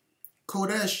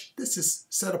 Kodesh, this is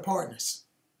set apartness.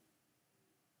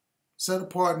 Set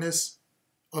apartness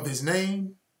of his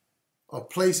name, of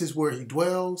places where he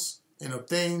dwells, and of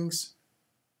things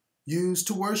used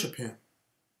to worship him.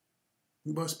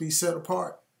 We must be set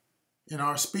apart in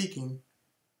our speaking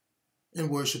and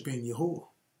worshiping Yahuwah,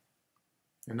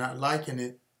 and not liken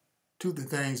it to the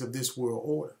things of this world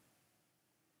order.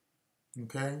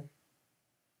 Okay?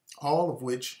 All of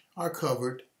which are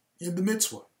covered in the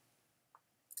mitzvah,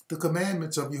 the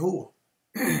commandments of Yahuwah.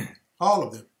 All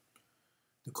of them.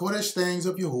 The Kodesh things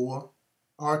of Yahuwah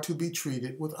are to be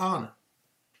treated with honor,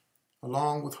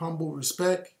 along with humble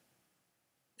respect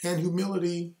and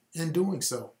humility in doing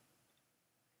so.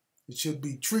 It should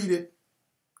be treated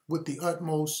with the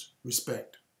utmost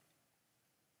respect.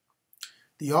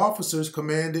 The officers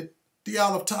commanded the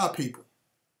Aleph Tah people.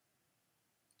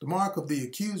 The mark of the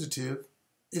accusative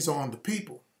is on the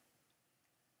people.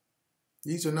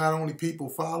 These are not only people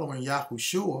following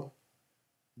Yahuwshuwa,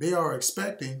 they are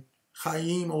expecting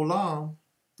Chaim Olam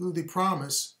through the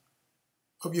promise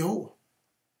of Yahuwah.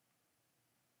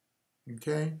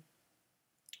 Okay?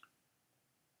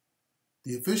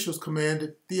 The officials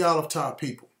commanded the Aleph Tah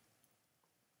people.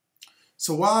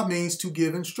 Sawab means to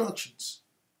give instructions,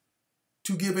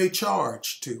 to give a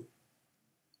charge to,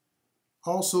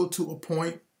 also to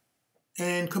appoint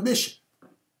and commission,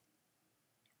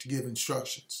 to give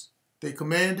instructions. They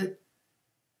commanded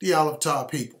the Aleph Tah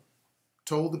people,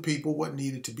 told the people what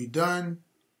needed to be done,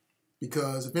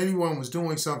 because if anyone was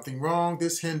doing something wrong,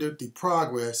 this hindered the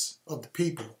progress of the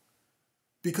people,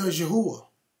 because Yahuwah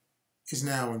is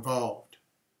now involved,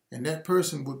 and that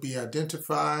person would be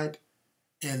identified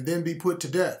and then be put to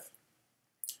death.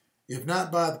 If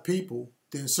not by the people,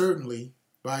 then certainly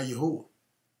by Yahuwah.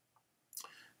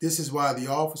 This is why the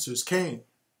officers came.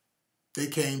 They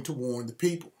came to warn the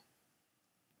people.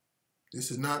 This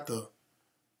is not the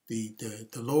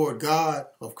Lord God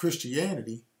of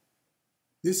Christianity.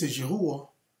 This is Yahuwah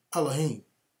Elohim.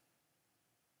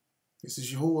 This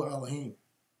is Yahuwah Elohim.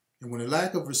 And when a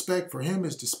lack of respect for him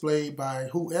is displayed by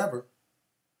whoever,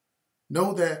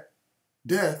 know that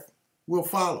death will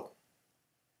follow.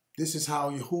 This is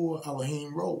how Yahuwah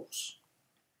Elohim rolls.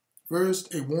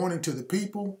 First, a warning to the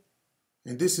people,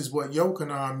 and this is what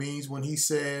Yochanan means when he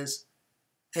says,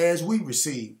 as we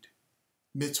received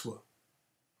mitzvah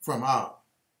from Ab.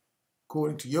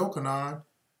 According to Yochanan,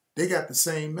 they got the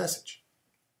same message.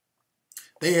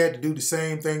 They had to do the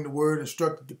same thing the word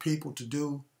instructed the people to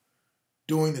do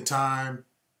during the time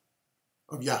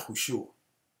of Yahuwshuwa.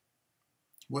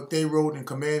 What they wrote and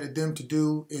commanded them to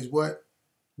do is what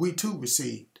we too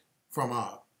received from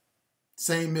Ab.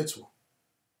 Same mitzvah.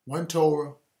 One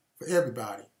Torah for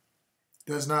everybody.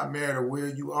 Does not matter where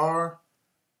you are.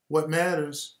 What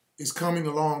matters is coming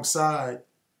alongside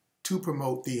to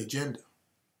promote the agenda.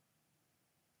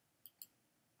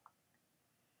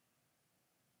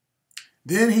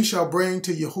 Then he shall bring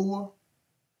to Yahuwah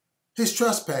his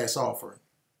trespass offering,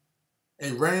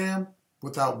 a ram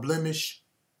without blemish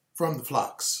from the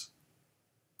flocks.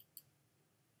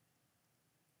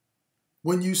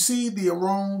 When you see the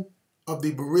aroma of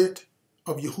the Berit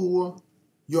of Yahuwah,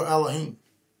 your Elohim,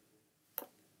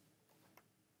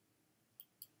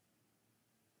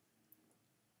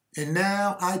 and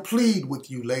now I plead with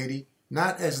you, lady,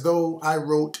 not as though I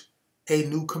wrote a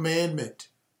new commandment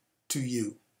to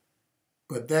you,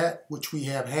 but that which we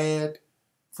have had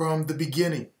from the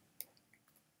beginning.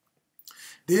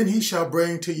 Then he shall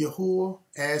bring to Yahuwah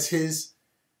as his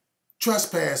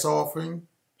trespass offering.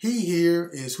 He here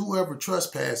is whoever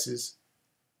trespasses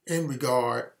in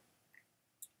regard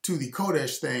to the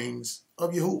Kodesh things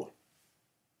of Yahuwah,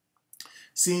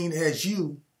 seen as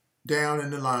you down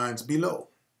in the lines below.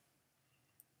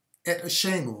 Et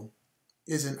Ashemu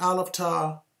is an Aleph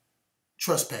Tah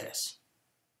trespass.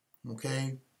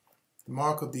 Okay? The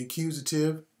mark of the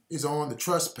accusative is on the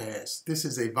trespass. This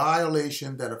is a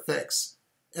violation that affects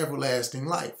everlasting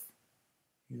life.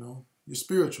 You know, your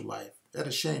spiritual life. Et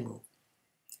Ashemu.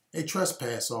 A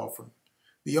trespass offering.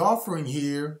 The offering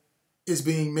here is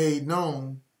being made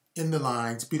known in the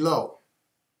lines below.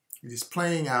 It is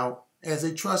playing out as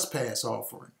a trespass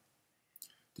offering.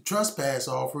 The trespass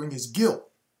offering is guilt,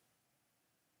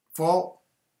 fault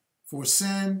for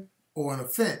sin or an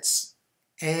offense,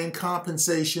 and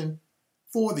compensation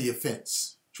for the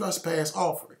offense. Trespass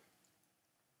offering.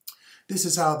 This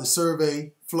is how the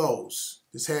survey flows.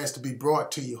 This has to be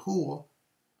brought to Yahuwah.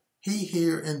 He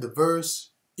here in the verse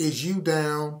is you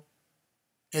down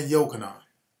in Yochanan,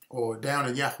 or down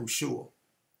in Yahuwshuwa.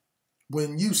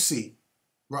 When you see,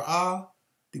 Ra'ah,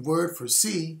 the word for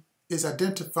see, is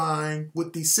identifying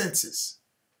with the senses,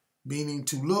 meaning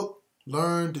to look,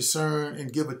 learn, discern,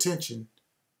 and give attention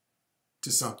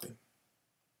to something.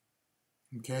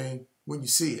 Okay? When you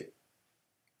see it.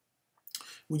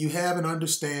 When you have an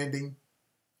understanding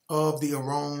of the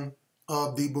Aron,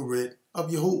 of the Berit,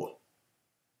 of Yahuwah,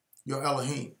 your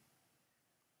Elohim.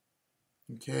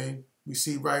 Okay? We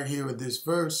see right here in this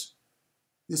verse,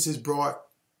 this is brought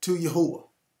to Yahuwah.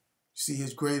 You see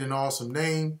his great and awesome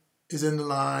name is in the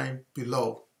line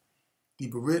below. The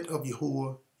Berit of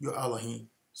Yahuwah, your Elohim.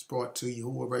 It's brought to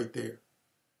Yahuwah right there.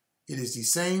 It is the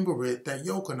same Berit that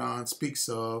Yochanan speaks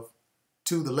of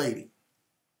to the lady.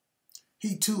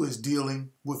 He too is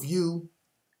dealing with you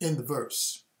in the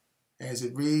verse, as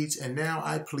it reads, "And now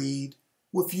I plead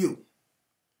with you,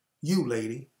 you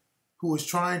lady, who is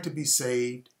trying to be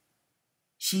saved,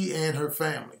 she and her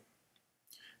family."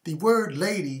 The word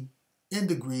lady in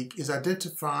the Greek is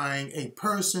identifying a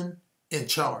person in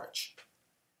charge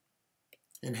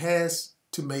and has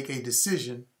to make a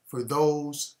decision for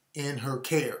those in her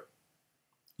care.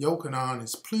 Yochanan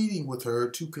is pleading with her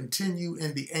to continue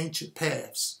in the ancient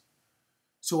paths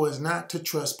so as not to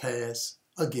trespass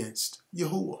against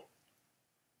Yahuwah,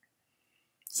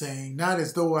 saying, "Not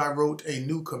as though I wrote a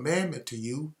new commandment to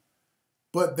you,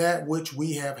 but that which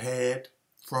we have had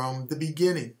from the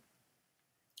beginning."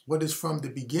 What is from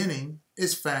the beginning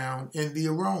is found in the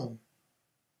Aron,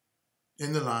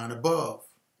 in the line above.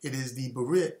 It is the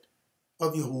Berit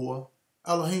of Yahuwah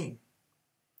Elohim.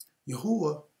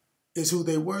 Yahuwah is who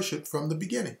they worship from the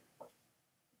beginning.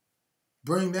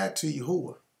 Bring that to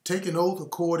Yahuwah. Take an oath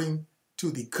according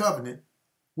to the covenant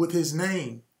with his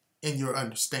name in your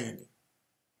understanding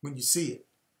when you see it,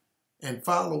 and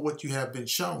follow what you have been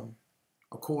shown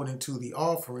according to the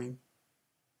offering.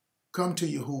 Come to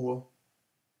Yahuwah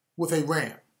with a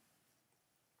ram.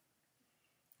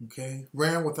 Okay,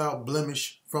 ram without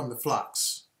blemish from the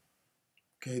flocks.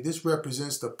 Okay, this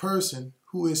represents the person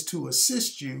who is to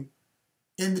assist you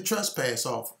in the trespass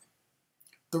offering.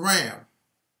 The ram.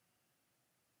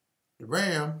 The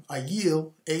ram, a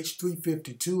yield,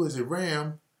 H352 is a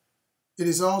ram. It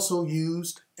is also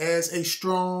used as a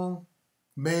strong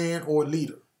man or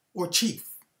leader or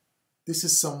chief. This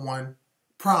is someone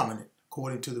prominent,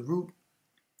 according to the root.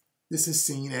 This is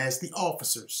seen as the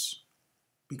officers,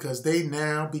 because they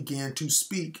now begin to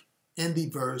speak in the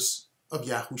verse of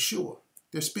Yahuwshuwa.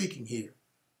 They're speaking here.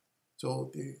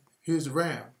 So here's the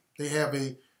ram. They have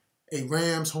a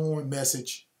ram's horn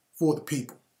message for the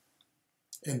people.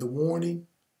 And the warning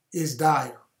is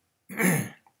dire.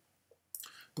 The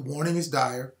warning is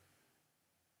dire.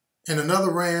 And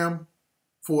another ram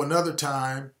for another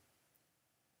time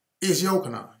is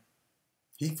Yochanan.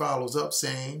 He follows up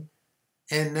saying,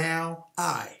 "And now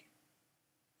I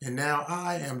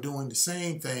am doing the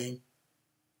same thing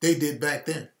they did back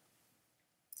then,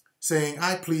 saying,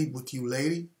 I plead with you,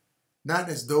 lady, not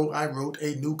as though I wrote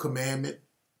a new commandment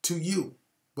to you,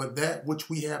 but that which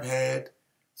we have had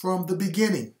from the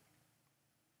beginning."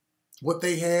 What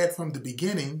they had from the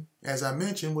beginning, as I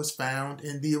mentioned, was found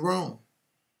in the Aron.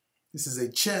 This is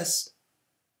a chest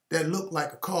that looked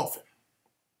like a coffin.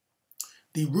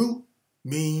 The root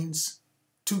means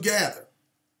to gather.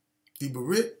 The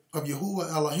Berit of Yahuwah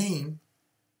Elohim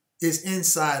is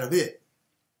inside of it.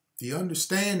 The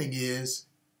understanding is,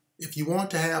 if you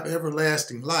want to have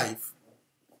everlasting life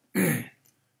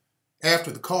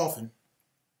after the coffin,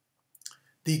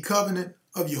 the covenant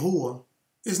of Yahuwah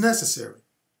is necessary.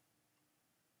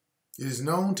 It is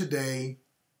known today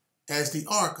as the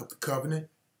Ark of the Covenant.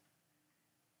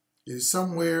 It is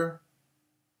somewhere,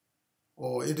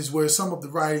 or it is where some of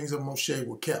the writings of Moshe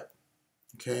were kept.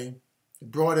 Okay? It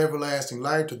brought everlasting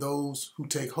life to those who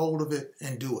take hold of it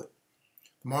and do it.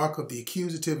 The mark of the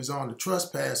accusative is on the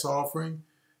trespass offering,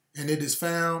 and it is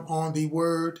found on the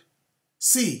word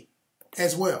see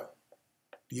as well.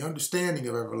 The understanding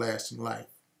of everlasting life.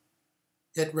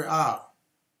 Et re'ah.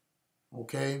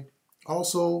 Okay?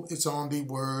 Also, it's on the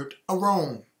word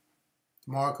Aron.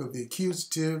 The mark of the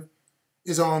accusative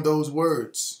is on those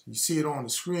words. You see it on the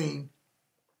screen.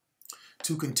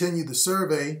 To continue the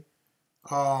survey,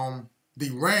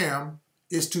 the ram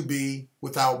is to be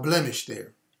without blemish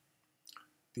there.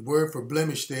 The word for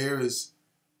blemish there is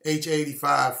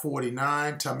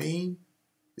H8549. Tamim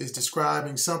is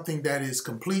describing something that is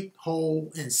complete,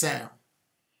 whole, and sound.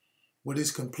 What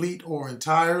is complete or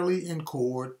entirely in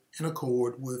accord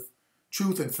with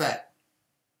truth and fact.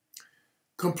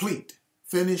 Complete,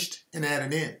 finished, and at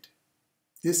an end.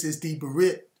 This is the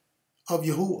Berit of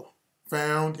Yahuwah,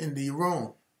 found in the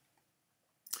Aron.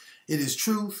 It is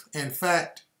truth and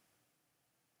fact,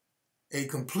 a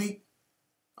complete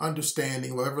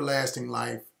understanding of everlasting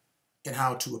life and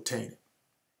how to obtain it.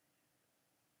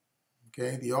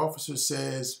 Okay, the officer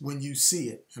says, when you see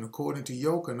it, and according to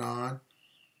Yochanan,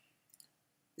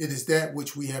 it is that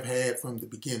which we have had from the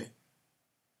beginning.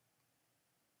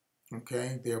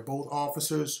 Okay, they are both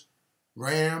officers,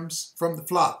 rams from the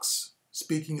flocks,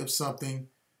 speaking of something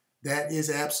that is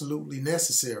absolutely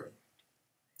necessary.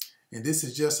 And this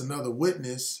is just another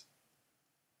witness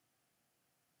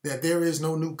that there is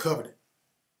no new covenant,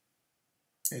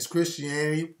 as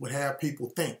Christianity would have people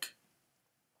think.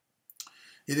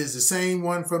 It is the same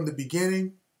one from the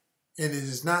beginning, and it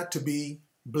is not to be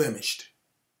blemished.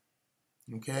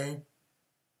 Okay?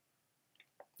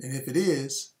 And if it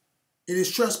is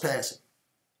trespassing.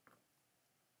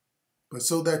 But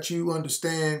so that you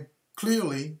understand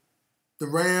clearly, the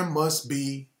ram must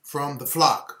be from the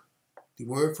flock. The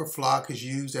word for flock is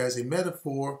used as a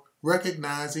metaphor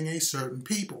recognizing a certain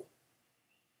people.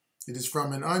 It is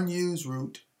from an unused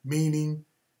root meaning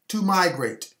to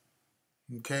migrate.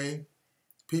 Okay?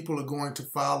 People are going to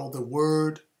follow the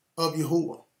word of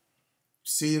Yahuwah.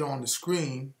 See it on the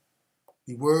screen.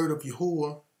 The word of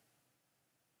Yahuwah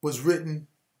was written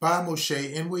by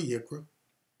Moshe in Wayikra.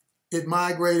 It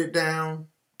migrated down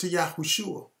to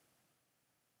Yahuwshuwa,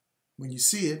 when you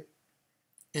see it,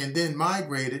 and then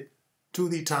migrated to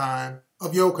the time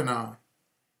of Yochanan.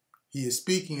 He is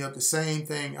speaking of the same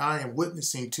thing I am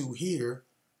witnessing to here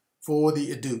for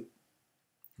the Adut.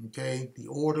 Okay, the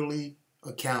orderly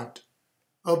account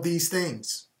of these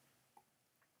things.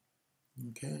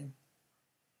 Okay.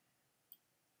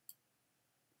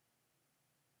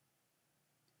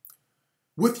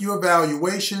 With your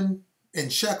valuation in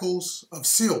shekels of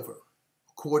silver,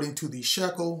 according to the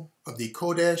shekel of the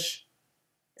Kodesh,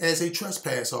 as a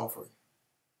trespass offering.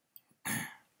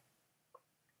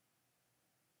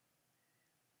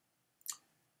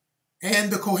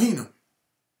 And the Kohanim,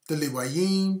 the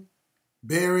Levayim,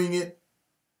 bearing it,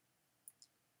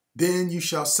 then you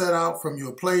shall set out from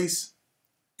your place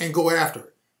and go after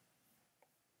it.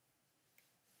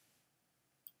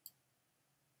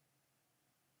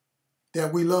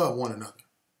 That we love one another.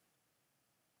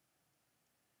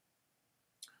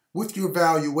 With your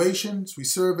valuations, we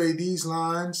survey these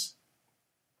lines.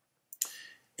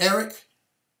 Eric,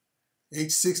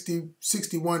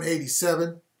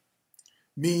 H6187,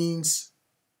 means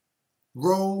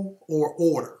row or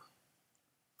order.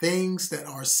 Things that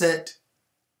are set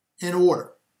in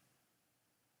order.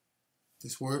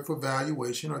 This word for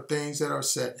valuation are things that are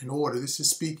set in order. This is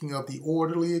speaking of the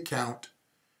orderly account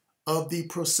of the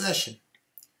procession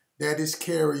that is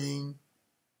carrying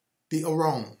the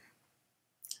Aron.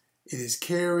 It is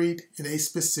carried in a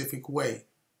specific way.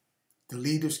 The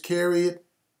leaders carry it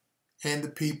and the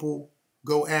people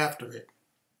go after it.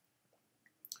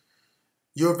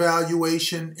 Your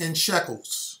valuation in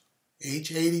shekels,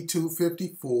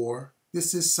 H8254,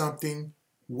 this is something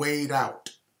weighed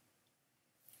out.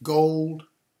 Gold,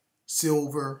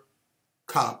 silver,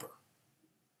 copper.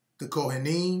 The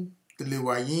Kohanim, the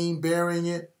Levayim bearing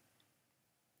it,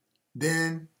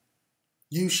 then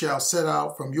you shall set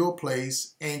out from your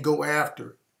place and go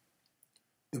after it.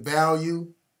 The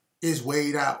value is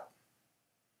weighed out.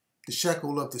 The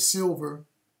shekel of the silver,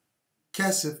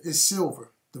 kesef, is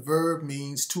silver. The verb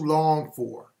means to long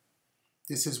for.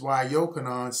 This is why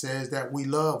Yochanan says that we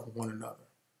love one another.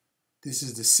 This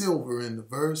is the silver in the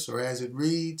verse, or as it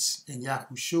reads in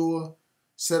Yahuwshuwa,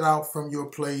 set out from your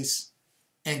place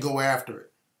and go after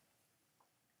it.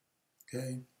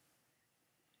 Okay.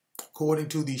 According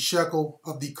to the shekel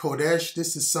of the Kodesh,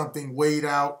 this is something weighed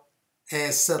out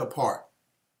as set apart.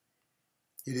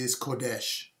 It is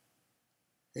Kodesh.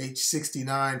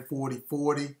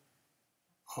 H694040,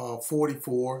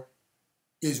 44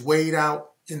 is weighed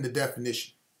out in the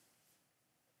definition.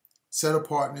 Set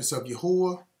apartness of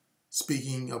Yahuwah,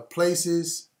 speaking of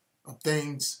places, of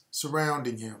things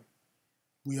surrounding him.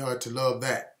 We are to love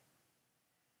that.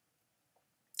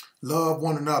 Love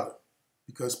one another,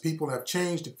 because people have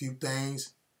changed a few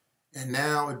things, and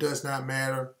now it does not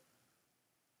matter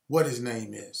what his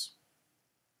name is.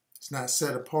 It's not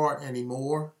set apart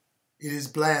anymore. It is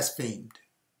blasphemed.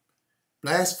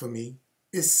 Blasphemy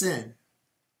is sin.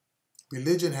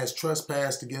 Religion has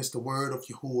trespassed against the word of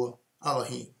Yahuwah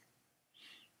Elohim.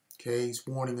 Okay, he's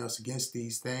warning us against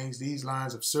these things. These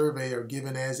lines of survey are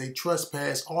given as a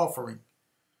trespass offering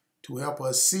to help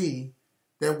us see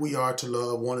that we are to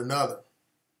love one another.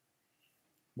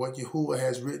 What Yahuwah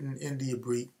has written in the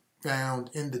Abrit, found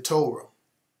in the Torah.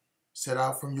 Set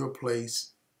out from your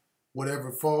place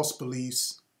whatever false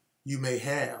beliefs you may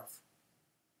have.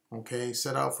 Okay,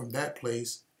 set out from that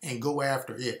place and go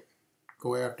after it.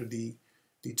 Go after the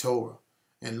Torah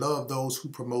and love those who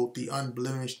promote the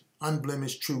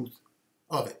unblemished truth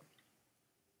of it.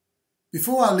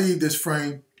 Before I leave this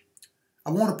frame,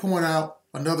 I want to point out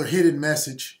another hidden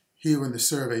message here in the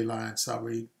survey line,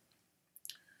 Sarid.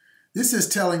 This is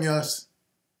telling us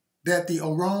that the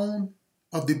Aron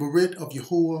of the Berit of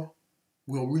Yahuwah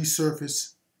will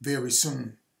resurface very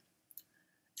soon.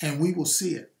 And we will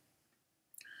see it.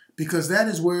 Because that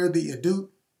is where the Adut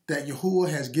that Yahuwah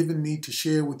has given me to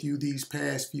share with you these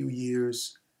past few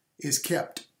years is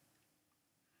kept.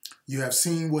 You have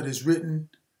seen what is written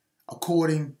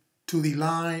according to the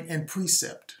line and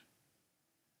precept.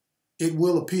 It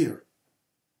will appear.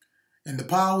 And the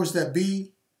powers that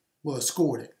be will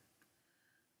escort it.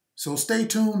 So stay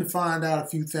tuned to find out a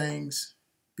few things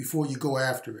before you go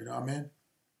after it. Amen.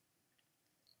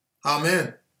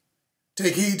 Amen.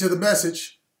 Take heed to the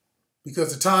message,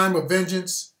 because the time of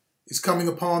vengeance is coming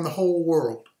upon the whole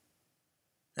world.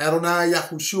 Adonai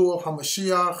Yahuwshuwa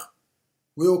HaMashiach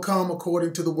will come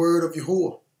according to the word of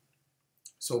Yahuwah.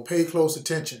 So pay close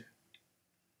attention.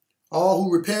 All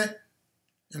who repent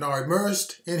and are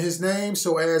immersed in his name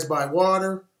so as by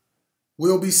water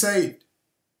will be saved.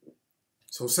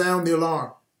 So sound the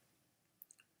alarm.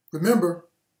 Remember,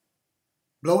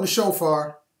 blow the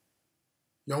shofar.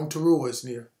 Yom Teruah is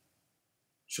near.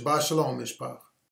 Shabbat Shalom, Mishpach.